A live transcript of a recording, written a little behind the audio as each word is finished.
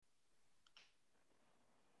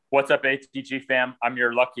What's up, ATG fam? I'm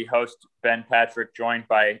your lucky host, Ben Patrick, joined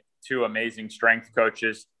by two amazing strength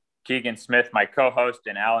coaches, Keegan Smith, my co-host,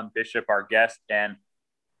 and Alan Bishop, our guest. And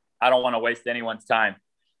I don't want to waste anyone's time.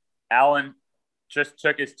 Alan just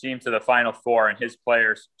took his team to the Final Four, and his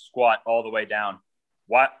players squat all the way down.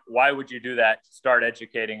 Why would you do that? Start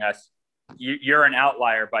educating us. You're an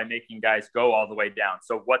outlier by making guys go all the way down.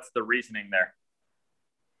 So what's the reasoning there?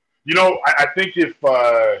 I think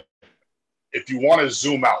if you want to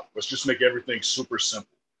zoom out, let's just make everything super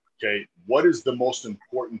simple. Okay, what is the most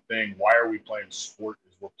important thing? Why are we playing sport?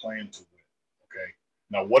 Is we're playing to win. Okay,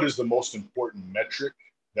 now what is the most important metric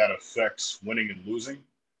that affects winning and losing?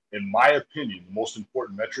 In my opinion, the most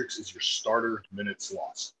important metrics is your starter minutes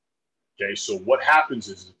lost. Okay, so what happens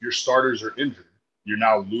is if your starters are injured, you're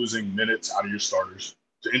now losing minutes out of your starters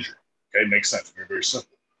to injury. Okay, makes sense. Very, very simple.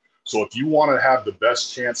 So if you want to have the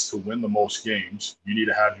best chance to win the most games, you need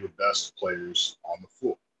to have your best players on the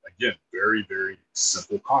floor. Again, very, very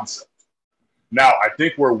simple concept. Now, I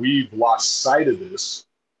think where we've lost sight of this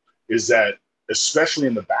is that, especially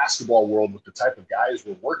in the basketball world with the type of guys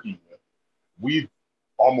we're working with, we've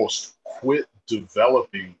almost quit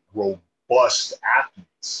developing robust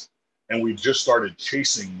athletes, and we've just started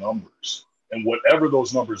chasing numbers. And whatever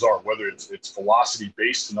those numbers are, whether it's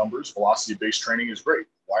velocity-based numbers, velocity-based training is great.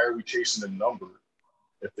 Why are we chasing a number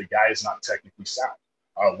if the guy is not technically sound?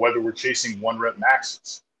 Whether we're chasing one rep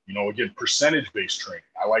maxes, again, percentage-based training.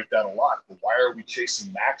 I like that a lot. But why are we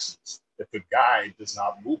chasing maxes if the guy does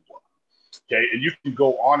not move well? Okay, and you can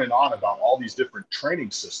go on and on about all these different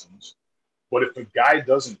training systems, but if a guy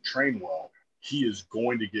doesn't train well, he is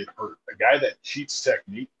going to get hurt. A guy that cheats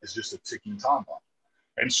technique is just a ticking time bomb.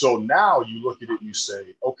 And so now you look at it and you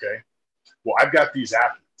say, okay, well, I've got these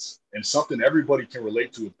athletes, and something everybody can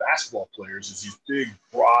relate to with basketball players is these big,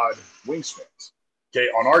 broad wingspans. Okay,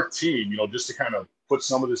 on our team, just to kind of put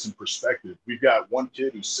some of this in perspective, we've got one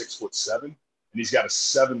kid who's 6'7", and he's got a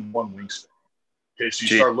 7'1" wingspan. Okay, so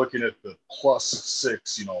you start looking at the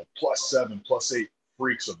 +6, +7, +8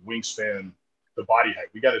 freaks of wingspan, the body height.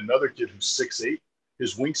 We got another kid who's 6'8".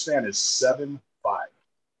 His wingspan is 7'5".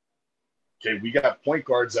 Okay, we got point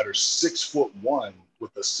guards that are 6'1"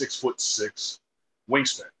 with a 6'6"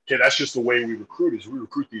 wingspan. Okay, that's just the way we recruit. Is we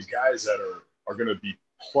recruit these guys that are going to be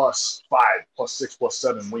 +5, +6,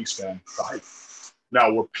 +7 wingspan height.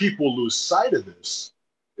 Now, where people lose sight of this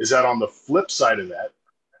is that on the flip side of that,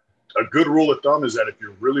 a good rule of thumb is that if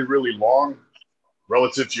you're really, really long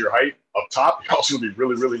relative to your height up top, you're also going to be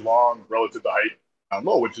really, really long relative to height down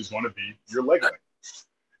low, which is going to be your leg length.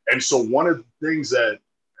 And so one of the things that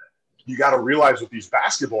you got to realize with these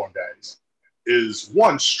basketball guys is,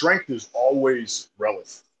 one, strength is always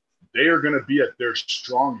relative. They are going to be at their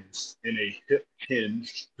strongest in a hip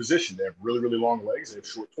hinged position. They have really, really long legs. They have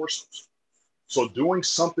short torsos. So doing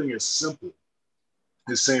something as simple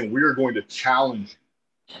as saying we are going to challenge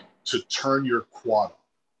you to turn your quad on,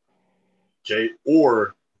 okay?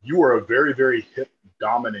 Or you are a very, very hip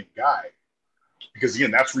dominant guy, because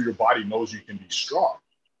again, that's where your body knows you can be strong.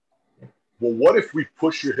 Well, what if we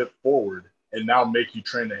push your hip forward and now make you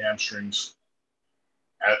train the hamstrings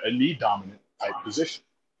at a knee dominant type position,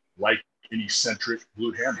 like an eccentric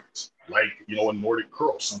glute hamstrings, like, a Nordic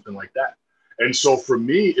curl, something like that. And so for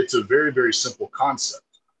me, it's a very, very simple concept.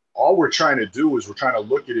 All we're trying to do is we're trying to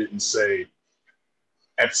look at it and say,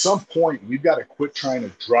 at some point, we've got to quit trying to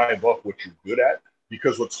drive up what you're good at,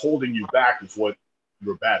 because what's holding you back is what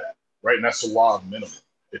you're bad at, right? And that's the law of minimum.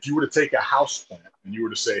 If you were to take a house plant and you were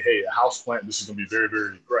to say, hey, a house plant, this is going to be very,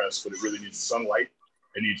 very aggressive, but it really needs sunlight,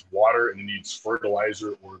 it needs water, and it needs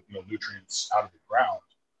fertilizer or nutrients out of the ground.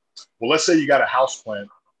 Well, let's say you got a house plant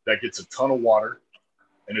that gets a ton of water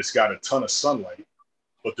and it's got a ton of sunlight,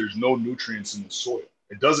 but there's no nutrients in the soil.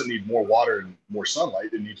 It doesn't need more water and more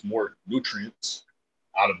sunlight. It needs more nutrients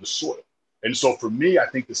out of the soil. And so for me, I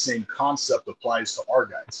think the same concept applies to our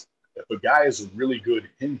guys. If a guy is a really good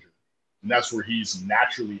hinger, and that's where he's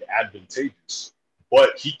naturally advantageous,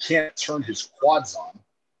 but he can't turn his quads on,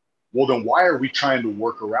 well, then why are we trying to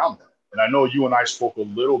work around that? And I know you and I spoke a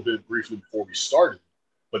little bit briefly before we started,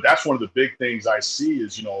 but that's one of the big things I see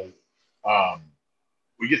is,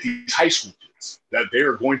 we get these high school kids that they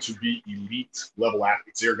are going to be elite level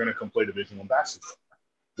athletes. They're going to come play Division I basketball.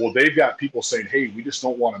 Well, they've got people saying, hey, we just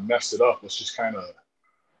don't want to mess it up. Let's just kind of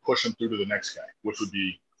push them through to the next guy, which would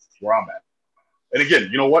be where I'm at. And again,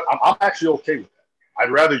 you know what? I'm actually okay with that.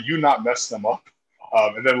 I'd rather you not mess them up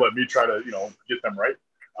and then let me try to, get them right.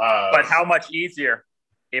 But how much easier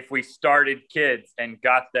if we started kids and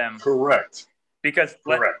got them. Correct. Because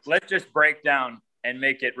let's just break down and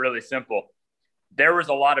make it really simple. There was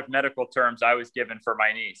a lot of medical terms I was given for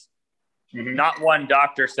my knees. Mm-hmm. Not one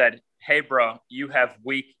doctor said, hey, bro, you have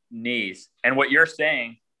weak knees. And what you're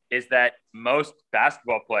saying is that most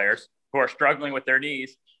basketball players who are struggling with their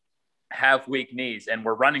knees have weak knees, and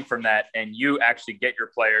we're running from that. And you actually get your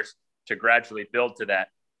players to gradually build to that.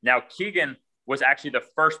 Now, Keegan was actually the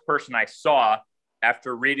first person I saw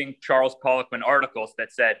after reading Charles Poliquin articles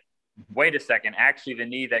that said, wait a second, actually the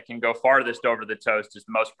knee that can go farthest over the toes is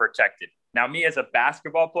most protected. Now, me as a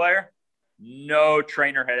basketball player, no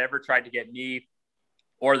trainer had ever tried to get me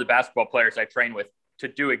or the basketball players I train with to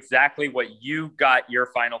do exactly what you got your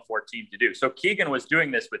Final Four team to do. So Keegan was doing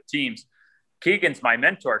this with teams. Keegan's my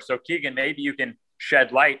mentor. So Keegan, maybe you can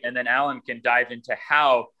shed light, and then Alan can dive into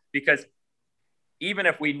how, because even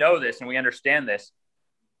if we know this and we understand this,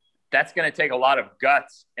 that's going to take a lot of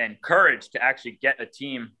guts and courage to actually get a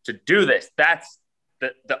team to do this. That's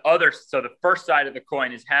the other. So the first side of the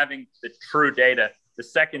coin is having the true data. The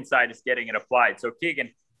second side is getting it applied. So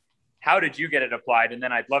Keegan, how did you get it applied? And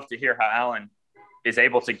then I'd love to hear how Alan is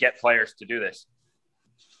able to get players to do this.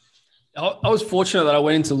 I was fortunate that I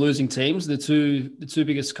went into losing teams. The two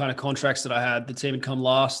biggest kind of contracts that I had, the team had come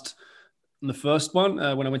last in the first one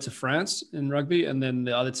when I went to France in rugby, and then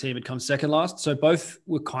the other team had come second last. So both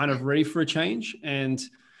were kind of ready for a change. And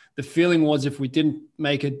the feeling was if we didn't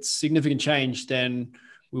make a significant change, then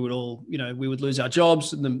we would all, we would lose our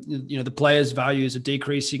jobs, and the players' values are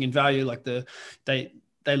decreasing in value. Like they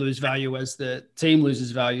lose value as the team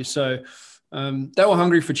loses value. So they were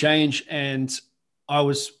hungry for change, and I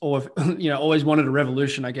was, always wanted a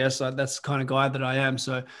revolution, I guess. That's the kind of guy that I am.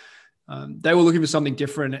 So they were looking for something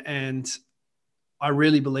different, and I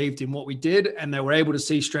really believed in what we did, and they were able to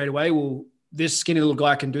see straight away, well, this skinny little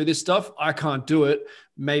guy can do this stuff. I can't do it.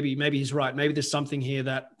 Maybe he's right. Maybe there's something here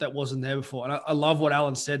that wasn't there before. And I love what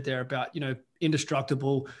Alan said there about,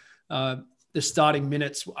 indestructible, the starting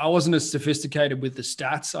minutes. I wasn't as sophisticated with the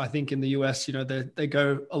stats. I think in the US, they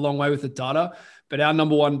go a long way with the data, but our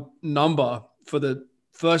number one number for the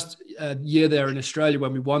first year there in Australia,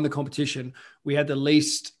 when we won the competition, we had the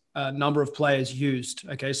least number of players used.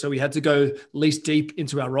 Okay. So we had to go least deep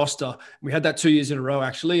into our roster. We had that 2 years in a row,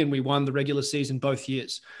 actually, and we won the regular season both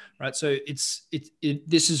years. Right. So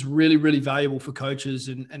this is really, really valuable for coaches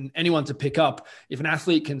and anyone to pick up. If an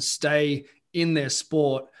athlete can stay in their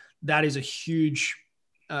sport, that is a huge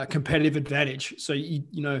competitive advantage. So,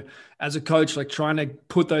 as a coach, like trying to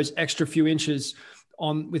put those extra few inches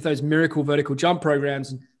on with those miracle vertical jump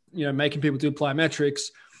programs, and, making people do plyometrics,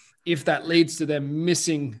 if that leads to them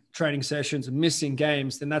missing training sessions and missing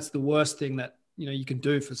games, then that's the worst thing that, you can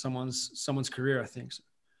do for someone's career, I think.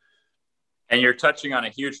 And you're touching on a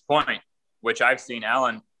huge point, which I've seen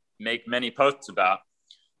Alan make many posts about.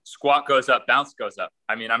 Squat goes up, bounce goes up.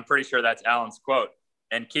 I mean, I'm pretty sure that's Alan's quote.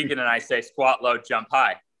 And Keegan and I say squat low, jump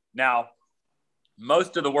high. Now,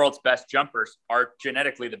 most of the world's best jumpers are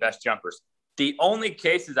genetically the best jumpers. The only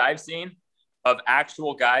cases I've seen of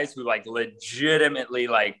actual guys who legitimately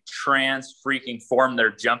freaking form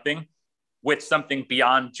their jumping with something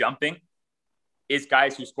beyond jumping is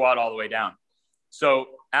guys who squat all the way down. So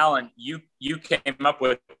Alan, you came up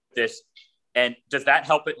with this, and does that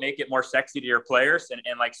help it make it more sexy to your players? And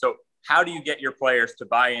so how do you get your players to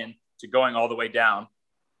buy in to going all the way down,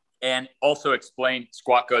 and also explain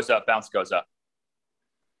squat goes up, bounce goes up?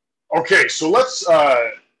 Okay. So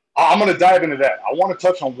I'm going to dive into that. I want to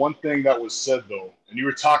touch on one thing that was said, though, and you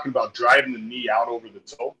were talking about driving the knee out over the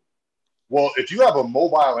toe. Well, if you have a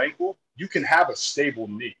mobile ankle, you can have a stable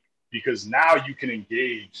knee, because now you can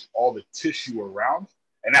engage all the tissue around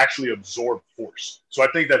and actually absorb force. So I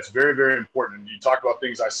think that's very, very important. And you talk about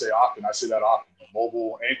things I say often. I say that often: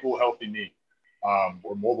 mobile ankle, healthy knee,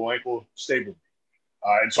 or mobile ankle, stable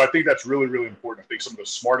knee. And so I think that's really, really important. I think some of the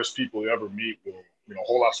smartest people you ever meet will, a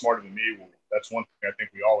whole lot smarter than me will. That's one thing I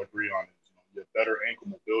think we all agree on. Is, you have better ankle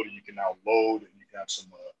mobility. You can now load, and you can have some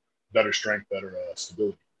better strength, better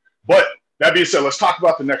stability. But that being said, let's talk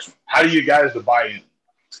about the next one. How do you guys to buy in?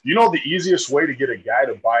 The easiest way to get a guy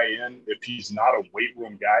to buy in, if he's not a weight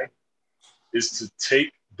room guy, is to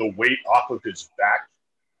take the weight off of his back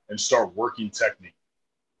and start working technique.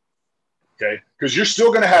 Okay, because you're still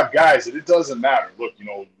going to have guys that it doesn't matter. Look,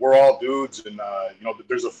 we're all dudes, and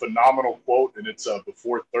there's a phenomenal quote, and it's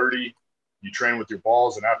before 30, you train with your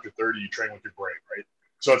balls, and after 30, you train with your brain, right?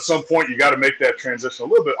 So at some point, you got to make that transition a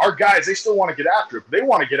little bit. Our guys, they still want to get after it, but they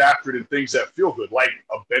want to get after it in things that feel good, like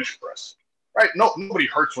a bench press, right? Nobody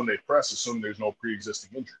hurts when they press, assuming there's no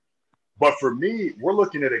pre-existing injury. But for me, we're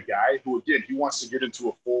looking at a guy who, again, he wants to get into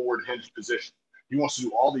a forward hinge position. He wants to do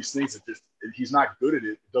all these things that he's not good at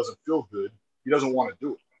it. It doesn't feel good. He doesn't want to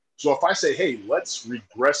do it. So if I say, hey, let's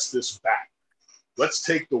regress this back, let's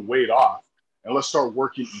take the weight off, and let's start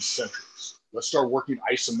working eccentrics. Let's start working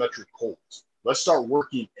isometric holds. Let's start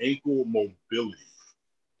working ankle mobility,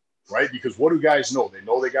 right? Because what do guys know? They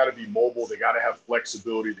know they got to be mobile. They got to have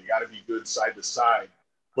flexibility. They got to be good side to side.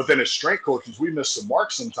 But then as strength coaches, we miss some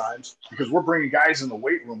marks sometimes because we're bringing guys in the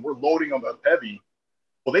weight room. We're loading them up heavy.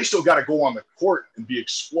 Well, they still got to go on the court and be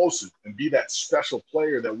explosive and be that special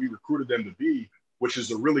player that we recruited them to be, which is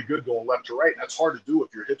the really good going left to right. And that's hard to do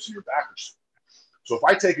if your hips and your back are sore. So if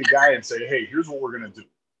I take a guy and say, hey, here's what we're going to do.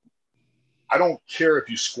 I don't care if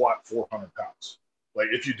you squat 400 pounds. Like,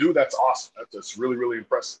 if you do, that's awesome. That's really, really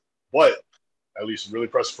impressive. But at least really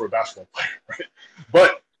impressive for a basketball player, right?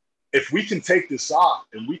 But if we can take this off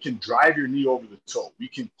and we can drive your knee over the toe, we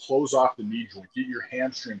can close off the knee joint, get your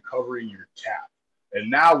hamstring covering your calf. And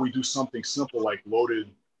now we do something simple like loaded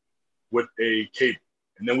with a cable.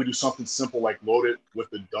 And then we do something simple like loaded with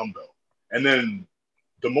a dumbbell. And then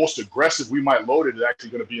the most aggressive we might load it is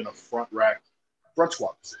actually going to be in a front rack, front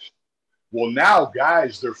squat position. Well, now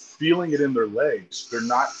guys, they're feeling it in their legs. They're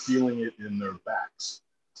not feeling it in their backs.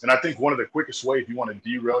 And I think one of the quickest ways if you want to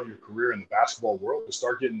derail your career in the basketball world is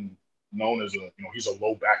start getting known as he's a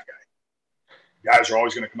low back guy. Guys are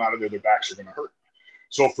always going to come out of there, their backs are going to hurt.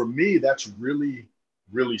 So for me, that's really,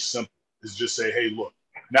 really simple, is just say, hey, look.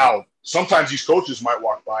 Now, sometimes these coaches might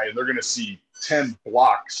walk by and they're going to see 10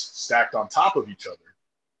 blocks stacked on top of each other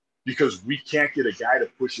because we can't get a guy to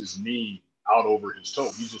push his knee out over his toe.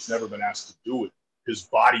 He's just never been asked to do it. His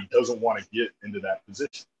body doesn't want to get into that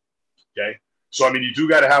position. Okay. So, I mean, you do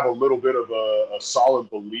got to have a little bit of a solid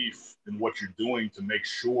belief in what you're doing to make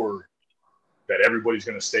sure that everybody's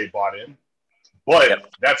going to stay bought in.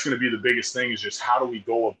 But that's going to be the biggest thing, is just how do we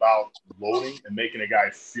go about loading and making a guy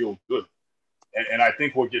feel good? And I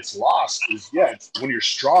think what gets lost is, when you're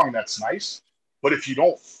strong, that's nice. But if you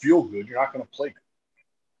don't feel good, you're not going to play good.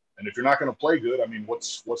 And if you're not going to play good, I mean,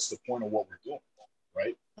 what's the point of what we're doing,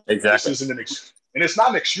 right? Exactly. This isn't and it's not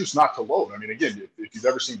an excuse not to load. I mean, again, if you've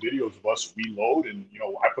ever seen videos of us, we load, and,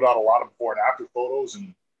 I put out a lot of before and after photos,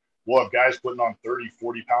 and we'll have guys putting on 30,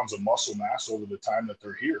 40 pounds of muscle mass over the time that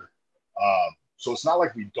they're here. So it's not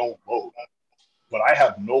like we don't load, but I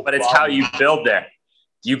have no problem. But it's how you build there.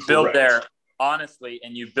 You build Correct. there honestly,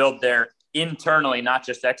 and you build there internally, not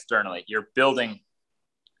just externally. You're building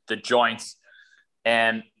the joints.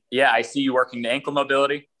 And I see you working the ankle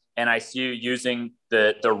mobility, and I see you using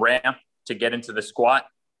the ramp to get into the squat.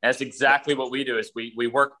 And that's exactly what we do, is we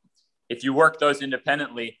work. If you work those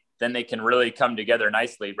independently, then they can really come together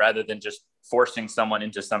nicely rather than just forcing someone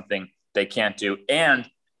into something they can't do. And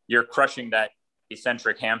you're crushing that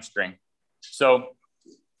eccentric hamstring. So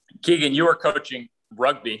Keegan, you were coaching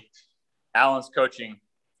rugby. Alan's coaching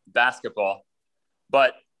basketball.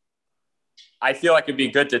 But I feel like it'd be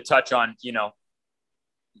good to touch on,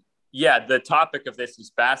 the topic of this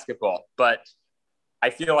is basketball, but I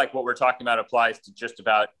feel like what we're talking about applies to just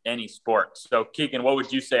about any sport. So Keegan, what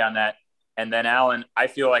would you say on that? And then Alan, I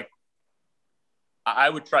feel like I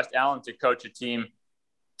would trust Alan to coach a team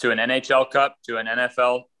to an NHL Cup, to an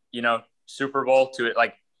NFL, Super Bowl, to it.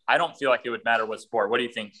 Like, I don't feel like it would matter what sport. What do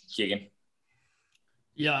you think, Keegan?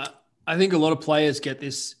 Yeah, I think a lot of players get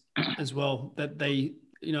this as well, that they,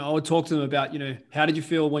 I would talk to them about, how did you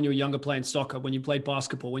feel when you were younger playing soccer, when you played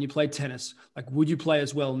basketball, when you played tennis? Like, would you play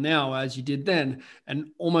as well now as you did then?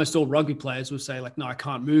 And almost all rugby players would say, like, no, I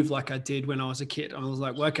can't move like I did when I was a kid. And I was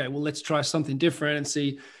like, well, okay, well, let's try something different and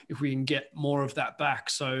see if we can get more of that back.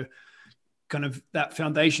 So kind of that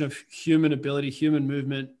foundation of human ability, human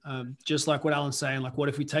movement, just like what Alan's saying, like, what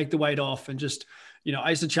if we take the weight off and just, I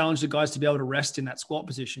used to challenge the guys to be able to rest in that squat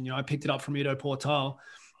position. I picked it up from Ido Portal.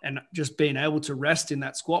 And just being able to rest in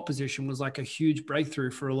that squat position was like a huge breakthrough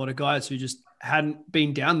for a lot of guys who just hadn't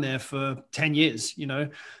been down there for 10 years,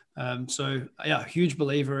 huge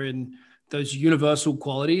believer in those universal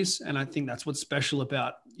qualities. And I think that's what's special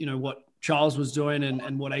about, what Charles was doing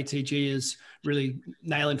and what ATG is really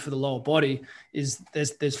nailing for the lower body is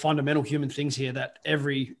there's fundamental human things here that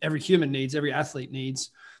every human needs, every athlete needs,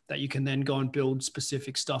 that you can then go and build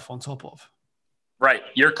specific stuff on top of. Right.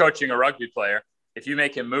 You're coaching a rugby player. If you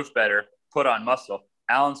make him move better, put on muscle.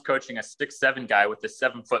 Alan's coaching a 6'7" guy with a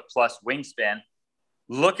 7-foot+ wingspan.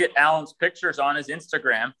 Look at Alan's pictures on his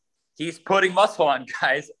Instagram. He's putting muscle on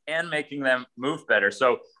guys and making them move better.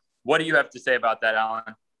 So what do you have to say about that, Alan?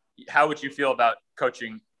 How would you feel about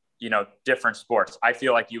coaching, different sports? I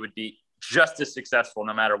feel like you would be just as successful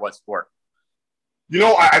no matter what sport.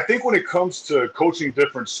 I think when it comes to coaching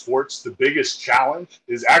different sports, the biggest challenge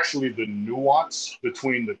is actually the nuance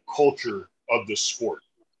between the culture of the sport,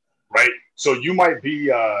 right? So you might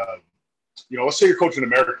be, let's say you're coaching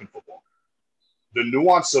American football. the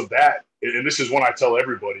nuance of that, and this is one I tell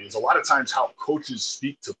everybody, is a lot of times how coaches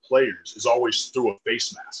speak to players is always through a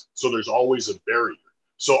face mask. So there's always a barrier.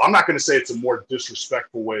 So I'm not going to say it's a more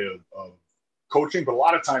disrespectful way of coaching, but a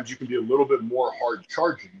lot of times you can be a little bit more hard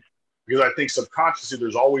charging because I think subconsciously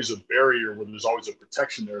there's always a barrier where there's always a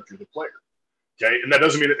protection there if you're the player. Okay. And that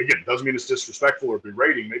doesn't mean, again, doesn't mean it's disrespectful or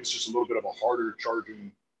berating. Maybe it's just a little bit of a harder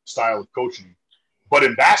charging style of coaching. But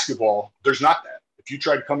in basketball, there's not that. If you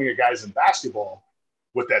tried coming at guys in basketball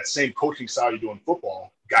with that same coaching style you do in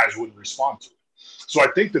football, guys wouldn't respond to it. So I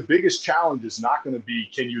think the biggest challenge is not going to be,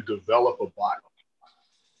 can you develop a body?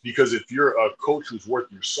 Because if you're a coach who's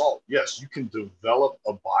worth your salt, yes, you can develop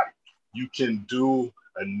a body. You can do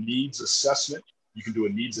a needs assessment. You can do a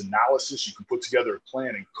needs analysis. You can put together a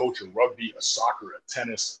plan and coach a rugby, a soccer, a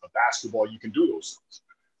tennis, a basketball. You can do those things.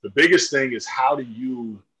 The biggest thing is how do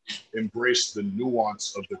you embrace the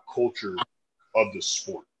nuance of the culture of the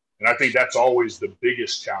sport? And I think that's always the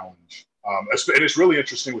biggest challenge. And it's really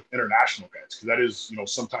interesting with international guys because that is,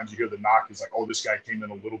 sometimes you hear the knock is like, oh, this guy came in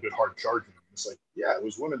a little bit hard charging. It's like, yeah, it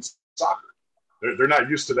was women's soccer. They're not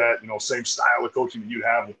used to that, same style of coaching that you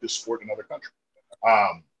have with this sport in another country.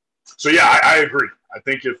 So yeah, I agree. I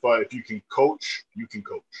think if you can coach, you can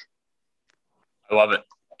coach. I love it.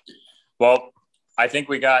 Well, I think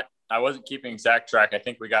I wasn't keeping exact track. I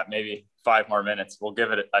think we got maybe 5 more minutes. We'll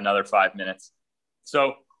give it another 5 minutes.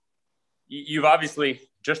 So you've obviously,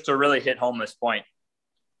 just to really hit home this point,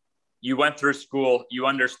 you went through school, you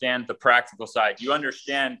understand the practical side, you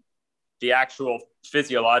understand the actual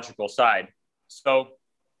physiological side. So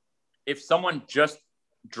if someone just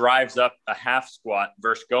drives up a half squat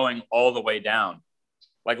versus going all the way down,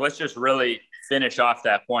 like, let's just really finish off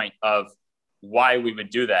that point of why we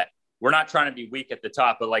would do that. We're not trying to be weak at the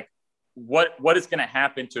top, but like, what is going to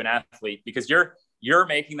happen to an athlete? Because you're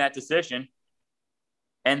making that decision,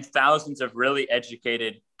 and thousands of really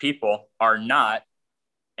educated people are not,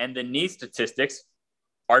 and the knee statistics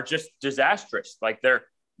are just disastrous. Like,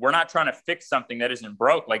 we're not trying to fix something that isn't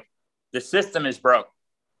broke. Like, the system is broke.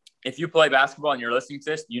 If you play basketball and you're listening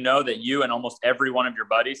to this, you know that you and almost every one of your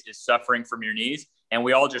buddies is suffering from your knees, and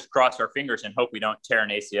we all just cross our fingers and hope we don't tear an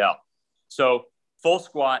ACL. So full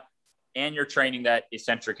squat, and you're training that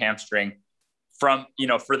eccentric hamstring from,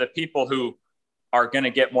 for the people who are going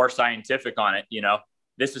to get more scientific on it,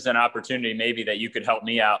 this is an opportunity maybe that you could help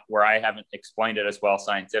me out where I haven't explained it as well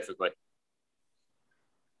scientifically.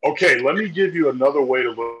 Okay, let me give you another way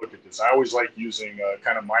to look at this. I always like using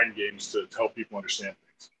kind of mind games to help people understand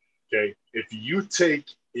things. Okay, if you take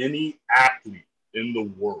any athlete in the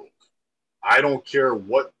world, I don't care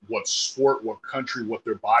what sport, what country, what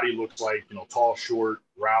their body looks like, tall, short,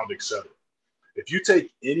 round, etc. If you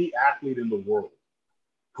take any athlete in the world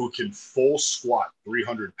who can full squat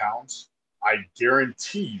 300 pounds, I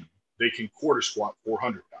guarantee you they can quarter squat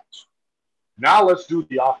 400 pounds. Now let's do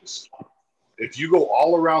the opposite. If you go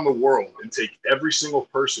all around the world and take every single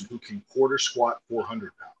person who can quarter squat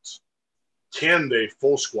 400 pounds, can they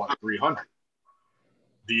full squat 300?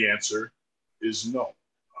 The answer is no.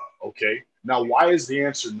 Okay. Now, why is the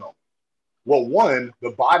answer no? Well, one,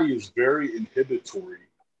 the body is very inhibitory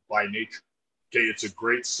by nature. Okay. It's a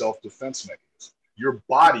great self-defense mechanism. Your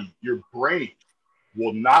body, your brain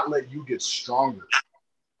will not let you get stronger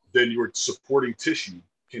than your supporting tissue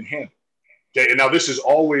can handle. Okay. And now this is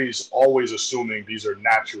always assuming these are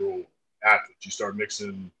natural athletes. You start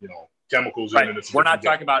mixing, chemicals in, and it's we're not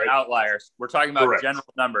talking about outliers. We're talking about Correct.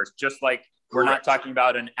 General numbers, just like we're not talking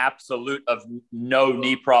about an absolute of no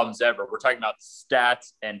knee problems ever. We're talking about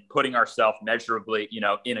stats and putting ourselves measurably,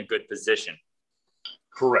 in a good position.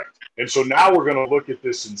 Correct. And so now we're going to look at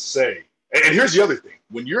this and say, and here's the other thing.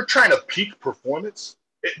 When you're trying to peak performance,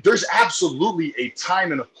 there's absolutely a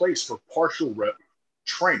time and a place for partial rep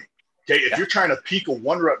training. Okay, if you're trying to peak a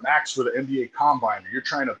 1 rep max for the NBA Combine, or you're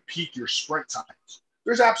trying to peak your sprint times,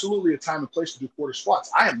 there's absolutely a time and place to do quarter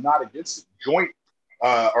squats. I am not against it.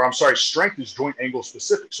 Strength is joint angle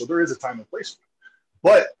specific. So there is a time and place for it.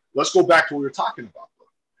 But let's go back to what we were talking about.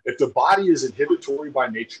 If the body is inhibitory by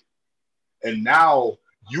nature, and now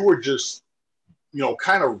you are just,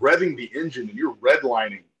 kind of revving the engine and you're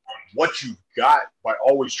redlining what you've got by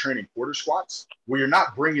always training quarter squats, where you're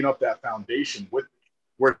not bringing up that foundation with it.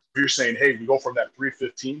 Where you're saying, hey, we go from that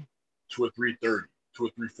 315 to a 330, to a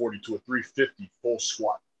 340, to a 350 full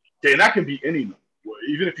squat. Okay, and that can be any number.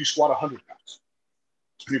 Even if you squat 100 pounds,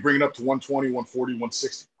 you bring it up to 120, 140,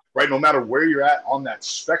 160, right? No matter where you're at on that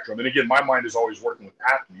spectrum. And again, my mind is always working with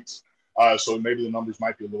athletes, so maybe the numbers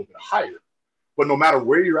might be a little bit higher. But no matter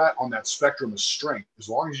where you're at on that spectrum of strength, as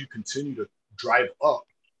long as you continue to drive up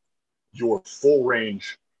your full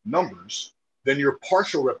range numbers, then your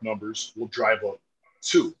partial rep numbers will drive up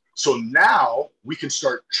too. So now we can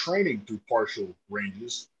start training through partial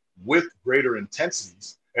ranges with greater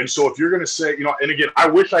intensities. And so if you're going to say, and again, I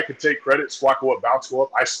wish I could take credit, squat go up, bounce go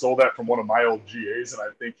up. I stole that from one of my old GAs, and I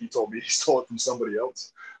think he told me he stole it from somebody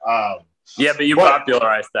else. Yeah, but you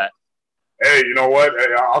popularized that. Hey, you know what? Hey,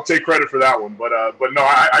 I'll take credit for that one. But no,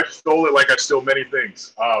 I stole it like I steal many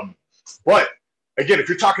things. But again, if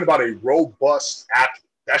you're talking about a robust athlete,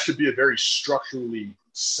 that should be a very structurally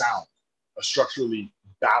sound, a structurally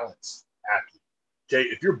balanced athlete. Okay,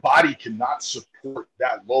 if your body cannot support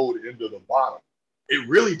that load into the bottom, it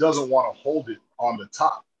really doesn't want to hold it on the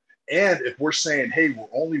top. And if we're saying, hey, we're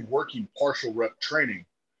only working partial rep training,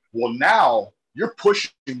 well, now you're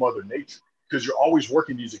pushing Mother Nature because you're always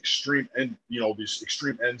working these extreme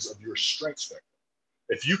ends of your strength spectrum.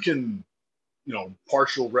 If you can,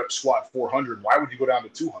 partial rep squat 400, why would you go down to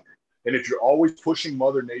 200? And if you're always pushing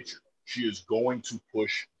Mother Nature, she is going to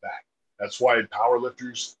push back. That's why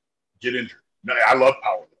powerlifters get injured. Now, I love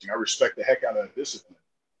powerlifting. I respect the heck out of that discipline.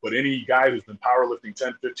 But any guy who's been powerlifting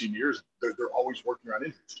 10, 15 years, they're always working around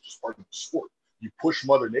injuries. It's just part of the sport. You push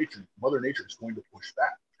Mother Nature is going to push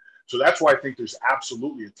back. So that's why I think there's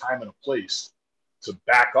absolutely a time and a place to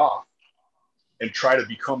back off and try to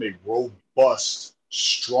become a robust,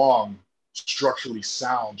 strong, structurally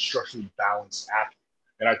sound, structurally balanced athlete.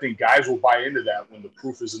 And I think guys will buy into that when the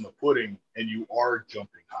proof is in the pudding and you are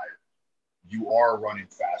jumping higher. You are running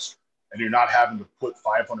faster. And you're not having to put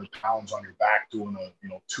 500 pounds on your back doing a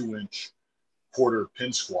 2-inch quarter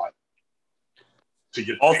pin squat to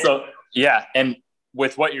get. Also, yeah, and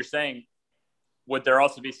with what you're saying, would there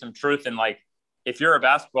also be some truth in, like, if you're a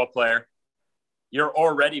basketball player, you're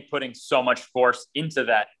already putting so much force into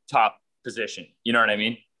that top position. You know what I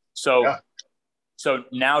mean? So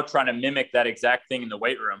now trying to mimic that exact thing in the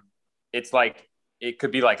weight room, it's like it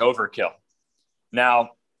could be like overkill. Now,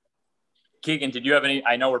 Keegan, did you have any?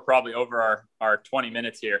 I know we're probably over our 20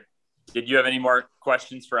 minutes here. Did you have any more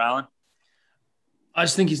questions for Alan? I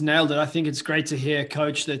just think he's nailed it. I think it's great to hear a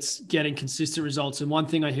coach that's getting consistent results. And one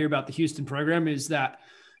thing I hear about the Houston program is that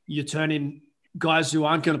you're turning guys who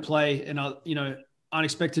aren't going to play and are,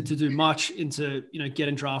 unexpected to do much into,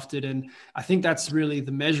 getting drafted. And I think that's really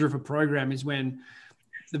the measure of a program, is when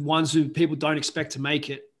the ones who people don't expect to make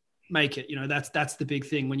it. That's the big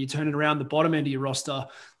thing. When you turn it around the bottom end of your roster,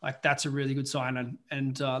 like, that's a really good sign.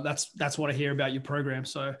 And that's what I hear about your program.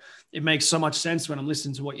 So it makes so much sense when I'm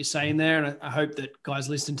listening to what you're saying there. And I hope that guys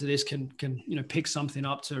listening to this can pick something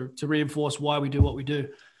up to reinforce why we do what we do.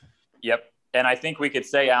 Yep. And I think we could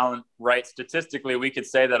say, Alan, right, statistically, we could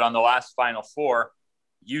say that on the last Final Four,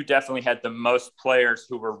 you definitely had the most players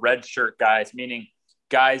who were redshirt guys, meaning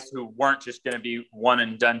guys who weren't just going to be one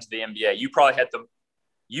and done to the NBA. You probably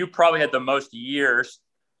had the most years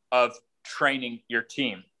of training your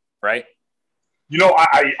team, right?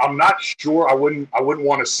 I'm not sure. I wouldn't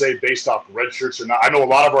want to say based off red shirts or not. I know a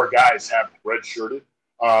lot of our guys have red shirted.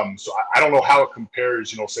 So I don't know how it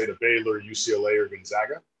compares, say to Baylor, UCLA, or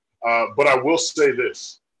Gonzaga. But I will say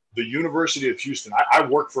this. The University of Houston, I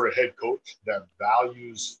work for a head coach that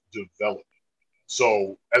values development.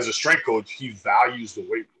 So as a strength coach, he values the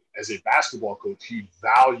weight room. As a basketball coach, he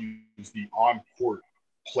values the on-court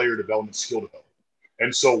player development, skill development.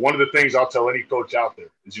 And so one of the things I'll tell any coach out there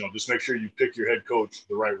is, just make sure you pick your head coach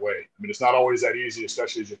the right way. I mean, it's not always that easy,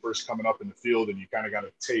 especially as you're first coming up in the field and you kind of got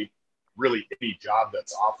to take really any job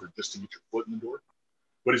that's offered just to get your foot in the door.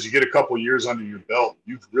 But as you get a couple of years under your belt,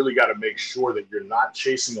 you've really got to make sure that you're not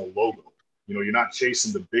chasing a logo. You're not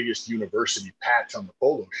chasing the biggest university patch on the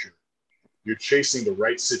polo shirt. You're chasing the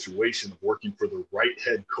right situation of working for the right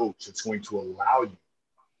head coach that's going to allow you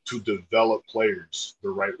to develop players the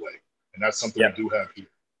right way. And that's something we do have here.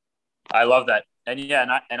 I love that.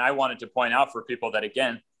 And I wanted to point out for people that,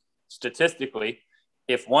 again, statistically,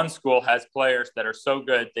 if one school has players that are so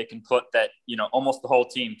good, they can put that, almost the whole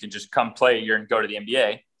team can just come play a year and go to the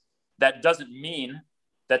NBA. That doesn't mean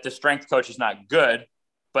that the strength coach is not good,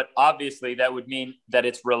 but obviously that would mean that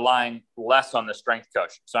it's relying less on the strength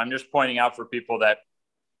coach. So I'm just pointing out for people that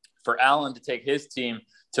for Alan to take his team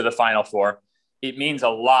to the Final Four, it means a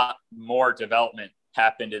lot more development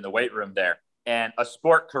happened in the weight room there. And a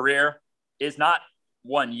sport career is not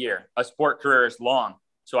 1 year. A sport career is long.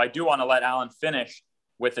 So I do want to let Alan finish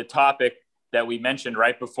with a topic that we mentioned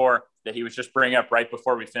right before, that he was just bringing up right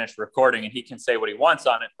before we finished recording, and he can say what he wants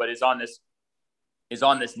on it, but is on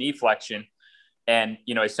this knee flexion and,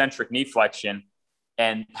 eccentric knee flexion,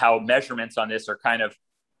 and how measurements on this are kind of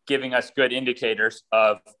giving us good indicators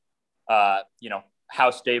of,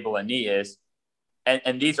 how stable a knee is.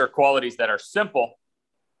 And these are qualities that are simple,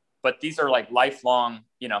 but these are like lifelong,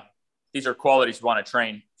 these are qualities you want to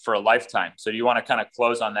train for a lifetime. So do you want to kind of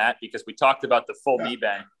close on that? Because we talked about the full knee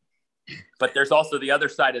bend, but there's also the other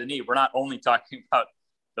side of the knee. We're not only talking about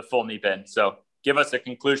the full knee bend. So give us a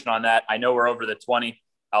conclusion on that. I know we're over the 20.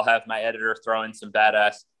 I'll have my editor throw in some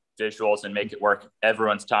badass visuals and make it work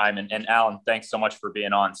everyone's time. And Alan, thanks so much for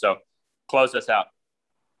being on. So close us out.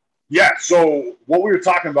 Yeah. So what we were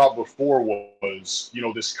talking about before was,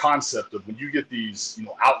 this concept of when you get these,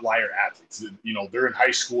 outlier athletes, they're in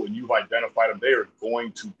high school and you've identified them, they are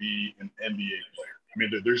going to be an NBA player. I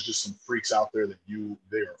mean, there's just some freaks out there that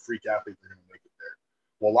they are a freak athlete. They're going to make it there.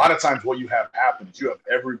 Well, a lot of times what you have happen is you have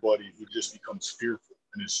everybody who just becomes fearful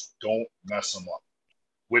and it's don't mess them up,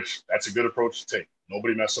 which that's a good approach to take.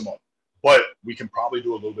 Nobody mess them up, but we can probably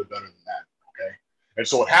do a little bit better than that. Okay. And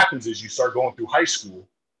so what happens is you start going through high school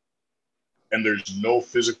and there's no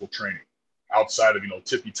physical training outside of,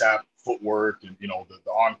 tippy tap footwork and,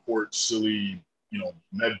 the on-court silly,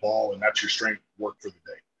 med ball, and that's your strength work for the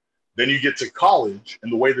day. Then you get to college,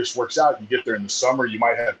 and the way this works out, you get there in the summer, you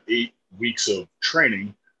might have 8 weeks of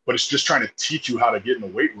training, but it's just trying to teach you how to get in the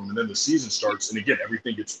weight room. And then the season starts, and again,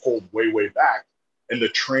 everything gets pulled way, way back, and the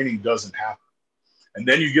training doesn't happen. And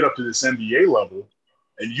then you get up to this NBA level,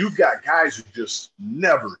 and you've got guys who just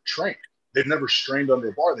never trained. They've never strained under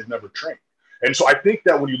a bar. They've never trained. And so I think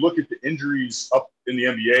that when you look at the injuries up in the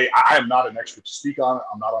NBA, I am not an expert to speak on it.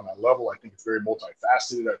 I'm not on that level. I think it's very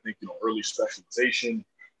multifaceted. I think, early specialization.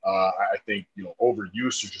 I think,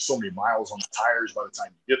 overuse. There's just so many miles on the tires by the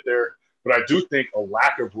time you get there. But I do think a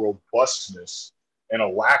lack of robustness and a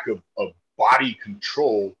lack of body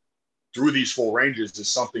control through these full ranges is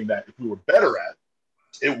something that if we were better at,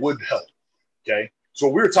 it would help. Okay. So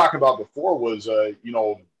what we were talking about before was,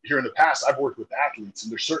 here in the past, I've worked with athletes,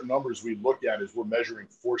 and there's certain numbers we look at as we're measuring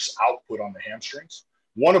force output on the hamstrings.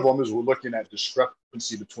 One of them is we're looking at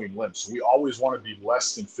discrepancy between limbs. So we always want to be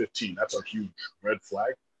less than 15. That's our huge red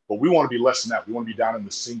flag. But we want to be less than that. We want to be down in the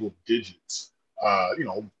single digits.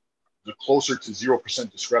 The closer to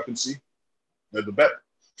 0% discrepancy, the better.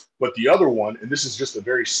 But the other one, and this is just a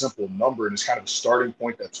very simple number, and it's kind of a starting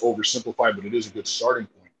point that's oversimplified, but it is a good starting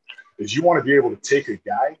point, is you want to be able to take a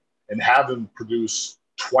guy and have him produce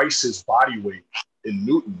twice his body weight in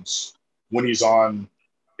newtons when he's on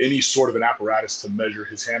any sort of an apparatus to measure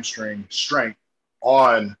his hamstring strength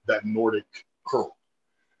on that Nordic curl.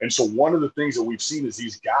 And so one of the things that we've seen is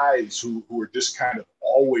these guys who are just kind of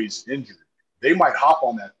always injured, they might hop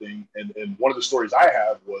on that thing. And one of the stories I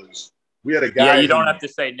have was we had a guy. Yeah, you don't have to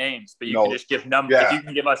say names, but you can just give numbers. Yeah. If you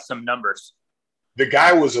can give us some numbers. The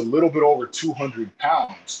guy was a little bit over 200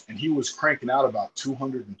 pounds, and he was cranking out about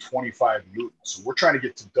 225 newtons. So we're trying to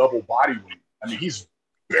get to double body weight. I mean, he's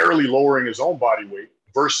barely lowering his own body weight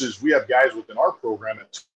versus we have guys within our program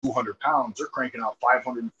at 200 pounds, they're cranking out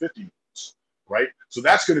 550 newtons, right? So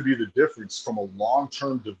that's going to be the difference from a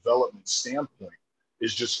long-term development standpoint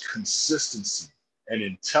is just consistency and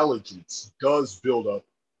intelligence does build up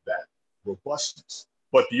that robustness.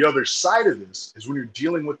 But the other side of this is when you're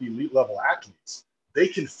dealing with the elite level athletes, they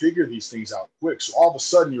can figure these things out quick. So all of a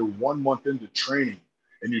sudden you're 1 month into training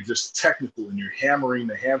and you're just technical and you're hammering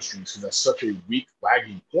the hamstrings because that's such a weak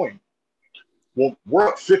lagging point. Well, we're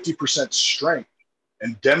at 50% strength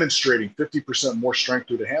and demonstrating 50% more strength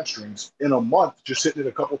through the hamstrings in a month, just hitting it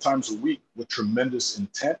a couple times a week with tremendous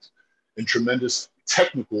intent and tremendous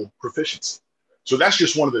technical proficiency. So that's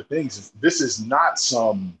just one of the things. This is not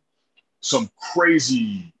some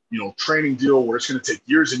crazy, training deal where it's going to take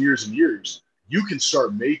years and years and years. You can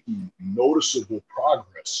start making noticeable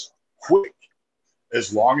progress quick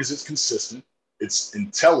as long as it's consistent, it's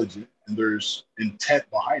intelligent, and there's intent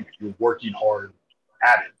behind it. You're working hard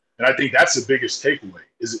at it. And I think that's the biggest takeaway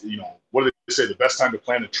is, what do they say? The best time to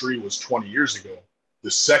plant a tree was 20 years ago.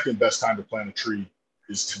 The second best time to plant a tree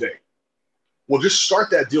is today. Well, just start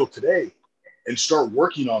that deal today and start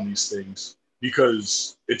working on these things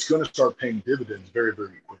because it's going to start paying dividends very,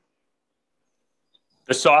 very quickly.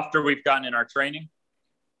 The softer we've gotten in our training,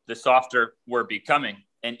 the softer we're becoming.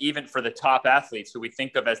 And even for the top athletes who we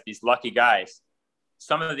think of as these lucky guys,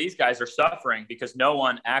 some of these guys are suffering because no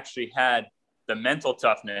one actually had the mental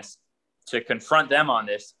toughness to confront them on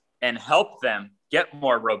this and help them get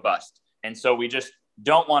more robust. And so we just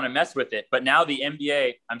don't want to mess with it. But now the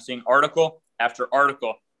NBA, I'm seeing article after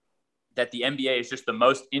article that the NBA is just the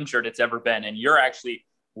most injured it's ever been. And you're actually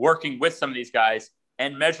working with some of these guys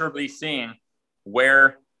and measurably seeing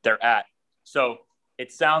where they're at. So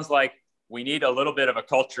it sounds like we need a little bit of a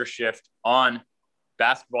culture shift on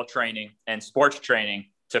basketball training and sports training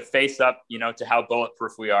to face up, to how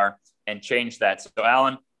bulletproof we are and change that. So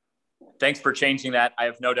Alan, thanks for changing that. I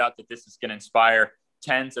have no doubt that this is going to inspire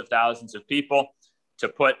tens of thousands of people to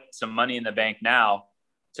put some money in the bank now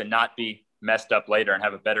to not be messed up later and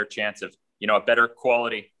have a better chance of, a better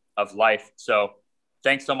quality of life. So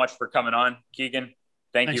thanks so much for coming on, Keegan.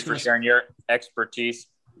 Thanks you for sharing your expertise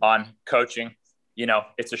on coaching.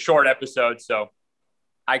 It's a short episode, so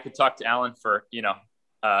I could talk to Alan for,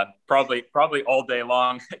 probably all day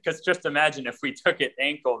long, because just imagine if we took it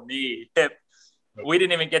ankle, knee, hip. We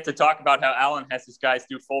didn't even get to talk about how Alan has his guys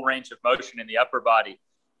do full range of motion in the upper body,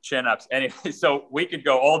 chin-ups. Anyway, so we could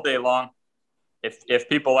go all day long if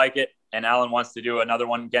people like it, and Alan wants to do another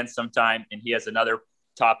one again sometime, and he has another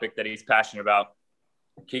topic that he's passionate about.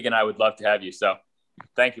 Keegan, I would love to have you. So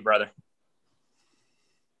thank you, brother.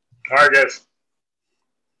 All right, guys.